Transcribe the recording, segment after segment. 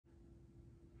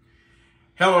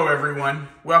Hello everyone,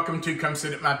 welcome to Come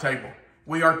Sit at My Table.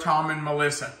 We are Tom and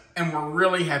Melissa, and we're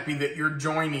really happy that you're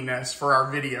joining us for our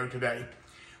video today.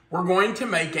 We're going to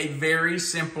make a very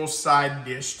simple side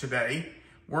dish today.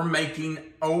 We're making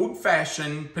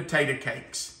old-fashioned potato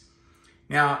cakes.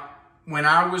 Now, when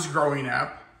I was growing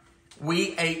up,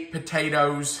 we ate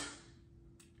potatoes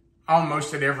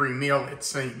almost at every meal, it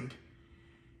seemed.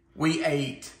 We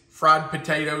ate fried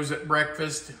potatoes at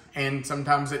breakfast and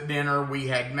sometimes at dinner. We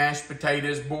had mashed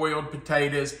potatoes, boiled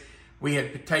potatoes. We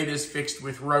had potatoes fixed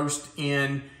with roast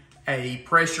in a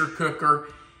pressure cooker.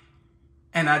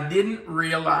 And I didn't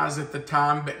realize at the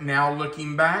time, but now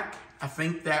looking back, I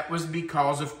think that was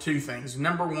because of two things.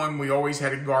 Number one, we always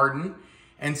had a garden,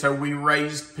 and so we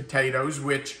raised potatoes,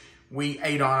 which we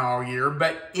ate on all year.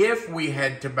 But if we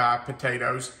had to buy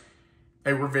potatoes,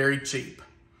 they were very cheap.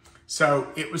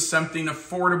 So it was something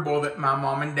affordable that my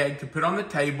mom and dad could put on the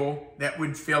table that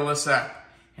would fill us up.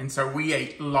 And so we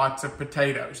ate lots of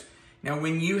potatoes. Now,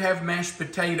 when you have mashed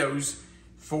potatoes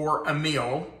for a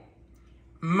meal,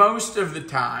 most of the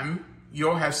time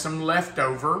you'll have some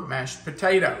leftover mashed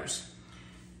potatoes.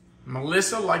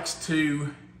 Melissa likes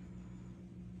to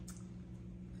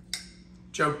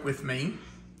joke with me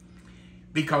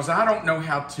because I don't know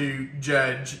how to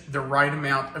judge the right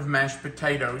amount of mashed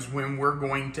potatoes when we're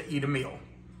going to eat a meal.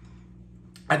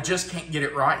 I just can't get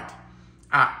it right.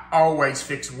 I always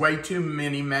fix way too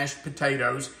many mashed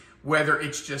potatoes, whether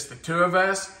it's just the two of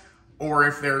us or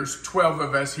if there's 12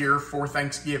 of us here for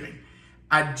Thanksgiving.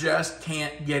 I just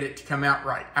can't get it to come out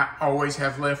right. I always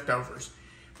have leftovers.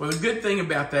 Well, the good thing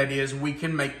about that is we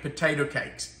can make potato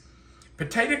cakes.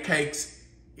 Potato cakes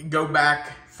go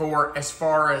back for as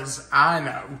far as I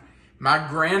know. My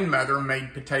grandmother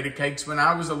made potato cakes when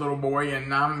I was a little boy,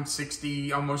 and I'm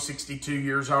almost 62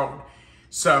 years old.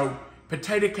 So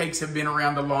potato cakes have been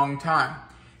around a long time,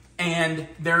 and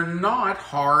they're not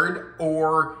hard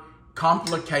or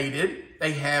complicated.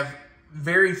 They have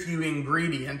very few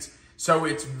ingredients, so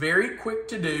it's very quick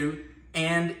to do,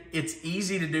 and it's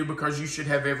easy to do because you should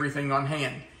have everything on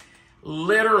hand.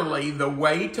 Literally, the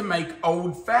way to make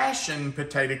old-fashioned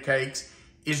potato cakes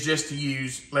is just to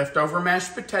use leftover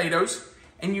mashed potatoes,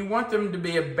 and you want them to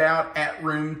be about at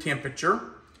room temperature.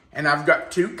 And I've got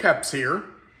 2 cups here.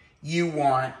 You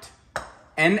want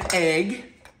an egg.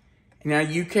 Now,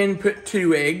 you can put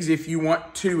 2 eggs if you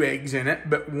want 2 eggs in it,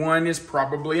 but 1 is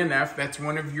probably enough. That's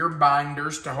one of your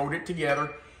binders to hold it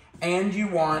together. And you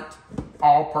want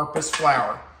all-purpose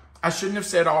flour. I shouldn't have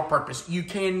said all-purpose. You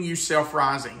can use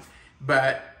self-rising,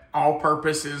 but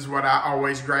all-purpose is what I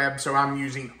always grab, so I'm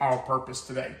using all-purpose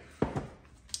today.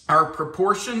 Our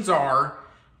proportions are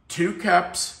 2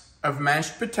 cups of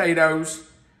mashed potatoes,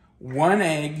 1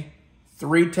 egg,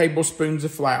 3 tablespoons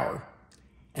of flour,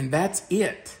 and that's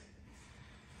it.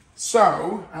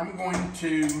 So I'm going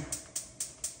to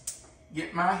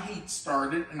get my heat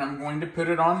started, and I'm going to put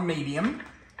it on medium.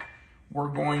 We're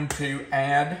going to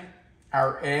add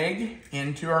our egg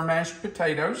into our mashed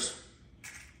potatoes.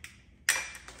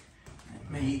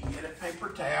 Let me get a paper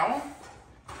towel,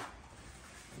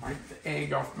 wipe the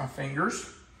egg off my fingers.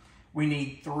 We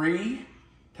need 3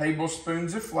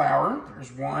 tablespoons of flour.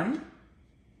 There's 1,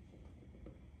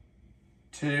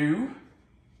 2,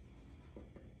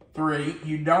 3.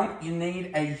 You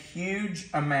need a huge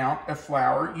amount of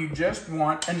flour. You just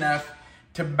want enough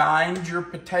to bind your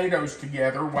potatoes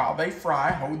together while they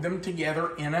fry. Hold them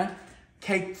together in a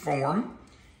cake form.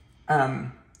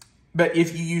 But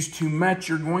if you use too much,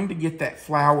 you're going to get that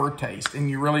flour taste, and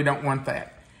you really don't want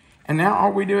that. And now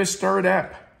all we do is stir it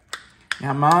up.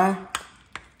 Now my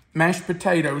mashed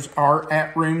potatoes are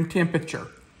at room temperature.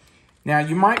 Now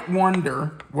you might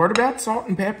wonder, what about salt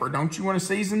and pepper? Don't you want to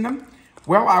season them?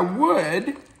 Well, I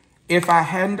would if I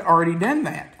hadn't already done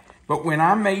that. But when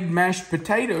I made mashed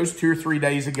potatoes 2 or 3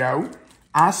 days ago,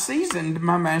 I seasoned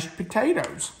my mashed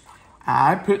potatoes.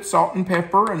 I put salt and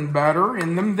pepper and butter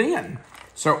in them then.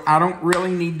 So I don't really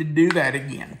need to do that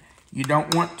again. You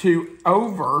don't want to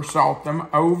over salt them,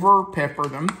 over pepper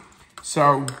them.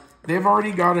 So they've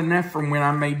already got enough from when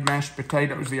I made mashed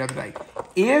potatoes the other day.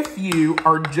 If you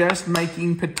are just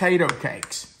making potato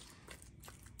cakes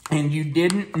and you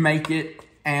didn't make it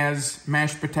as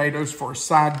mashed potatoes for a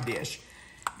side dish,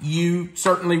 you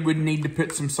certainly would need to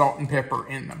put some salt and pepper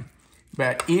in them.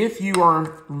 But if you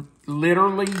are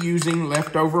literally using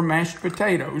leftover mashed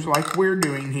potatoes like we're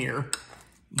doing here,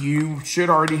 you should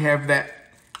already have that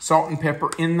salt and pepper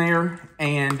in there,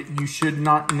 and you should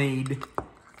not need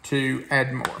to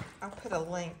add more. I'll put a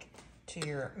link to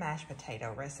your mashed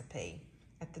potato recipe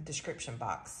at the description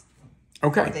box.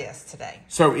 Okay. for this today.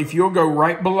 So if you'll go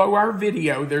right below our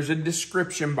video, there's a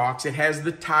description box. It has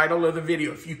the title of the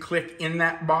video. If you click in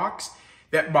that box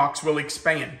will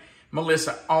expand.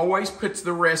 Melissa always puts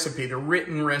the recipe, the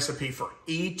written recipe for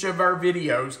each of our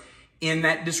videos in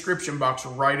that description box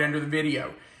right under the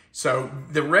video. So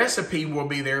the recipe will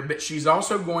be there, but she's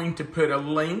also going to put a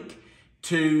link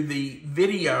to the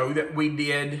video that we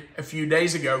did a few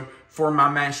days ago for my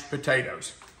mashed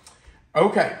potatoes.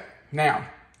 Okay, now,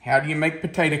 how do you make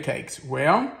potato cakes?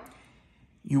 Well,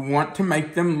 you want to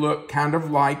make them look kind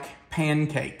of like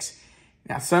pancakes.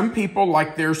 Now, some people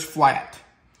like theirs flat.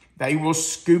 They will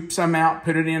scoop some out,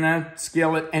 put it in a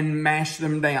skillet, and mash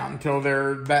them down until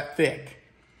they're that thick.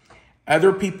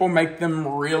 Other people make them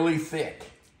really thick.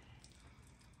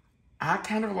 I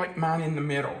kind of like mine in the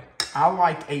middle. I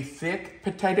like a thick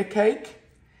potato cake,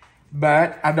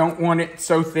 but I don't want it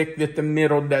so thick that the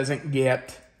middle doesn't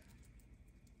get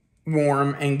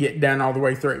warm and get done all the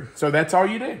way through. So that's all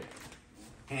you do.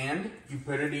 And you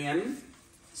put it in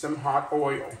some hot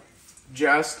oil,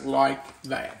 just like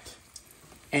that.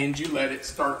 And you let it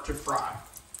start to fry.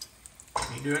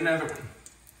 You do another one.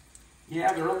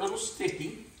 Yeah, they're a little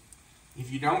sticky.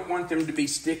 If you don't want them to be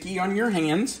sticky on your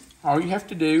hands, all you have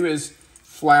to do is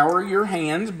flour your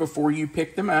hands before you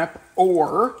pick them up,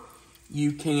 or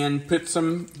you can put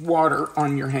some water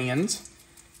on your hands.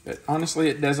 But honestly,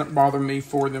 it doesn't bother me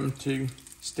for them to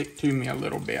stick to me a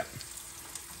little bit.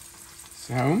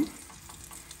 So,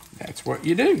 that's what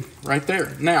you do right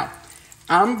there. Now,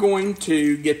 I'm going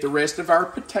to get the rest of our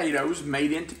potatoes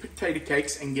made into potato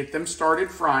cakes and get them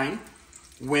started frying.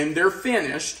 When they're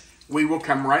finished, we will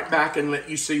come right back and let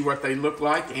you see what they look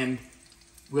like, and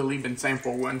we'll even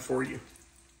sample one for you.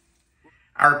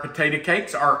 Our potato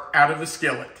cakes are out of the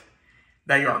skillet.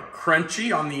 They are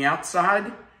crunchy on the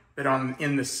outside, but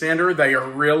in the center, they are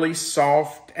really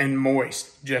soft and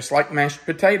moist, just like mashed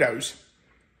potatoes.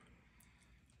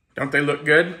 Don't they look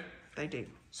good? They do.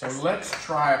 So let's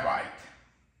try a bite.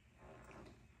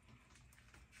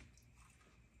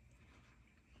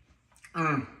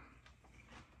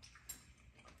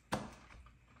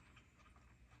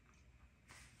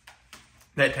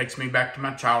 That takes me back to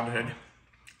my childhood.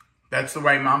 That's the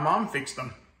way my mom fixed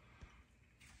them.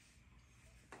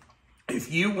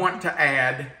 If you want to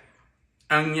add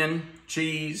onion,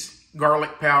 cheese,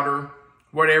 garlic powder,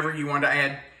 whatever you want to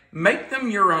add, make them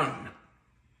your own.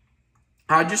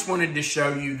 I just wanted to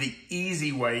show you the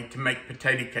easy way to make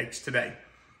potato cakes today.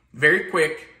 Very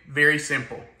quick, very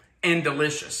simple, and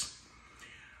delicious.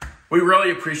 We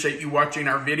really appreciate you watching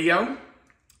our video.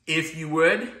 If you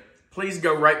would, please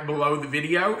go right below the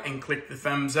video and click the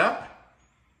thumbs up.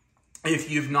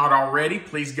 If you've not already,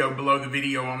 please go below the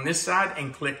video on this side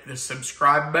and click the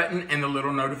subscribe button and the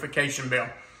little notification bell.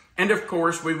 And of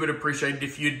course, we would appreciate it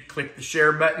if you'd click the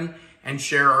share button and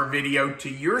share our video to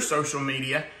your social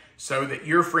media so that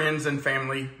your friends and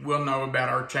family will know about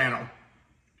our channel.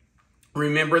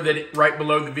 Remember that right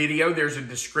below the video, there's a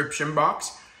description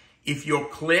box. If you'll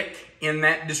click in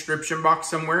that description box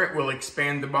somewhere, it will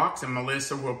expand the box and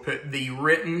Melissa will put the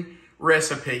written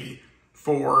recipe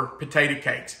for potato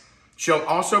cakes. She'll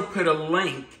also put a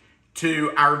link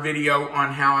to our video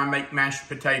on how I make mashed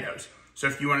potatoes. So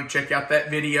if you want to check out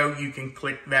that video, you can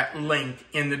click that link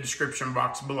in the description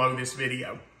box below this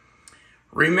video.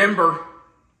 Remember,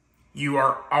 you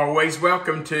are always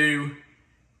welcome to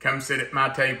come sit at my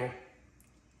table.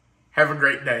 Have a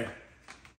great day.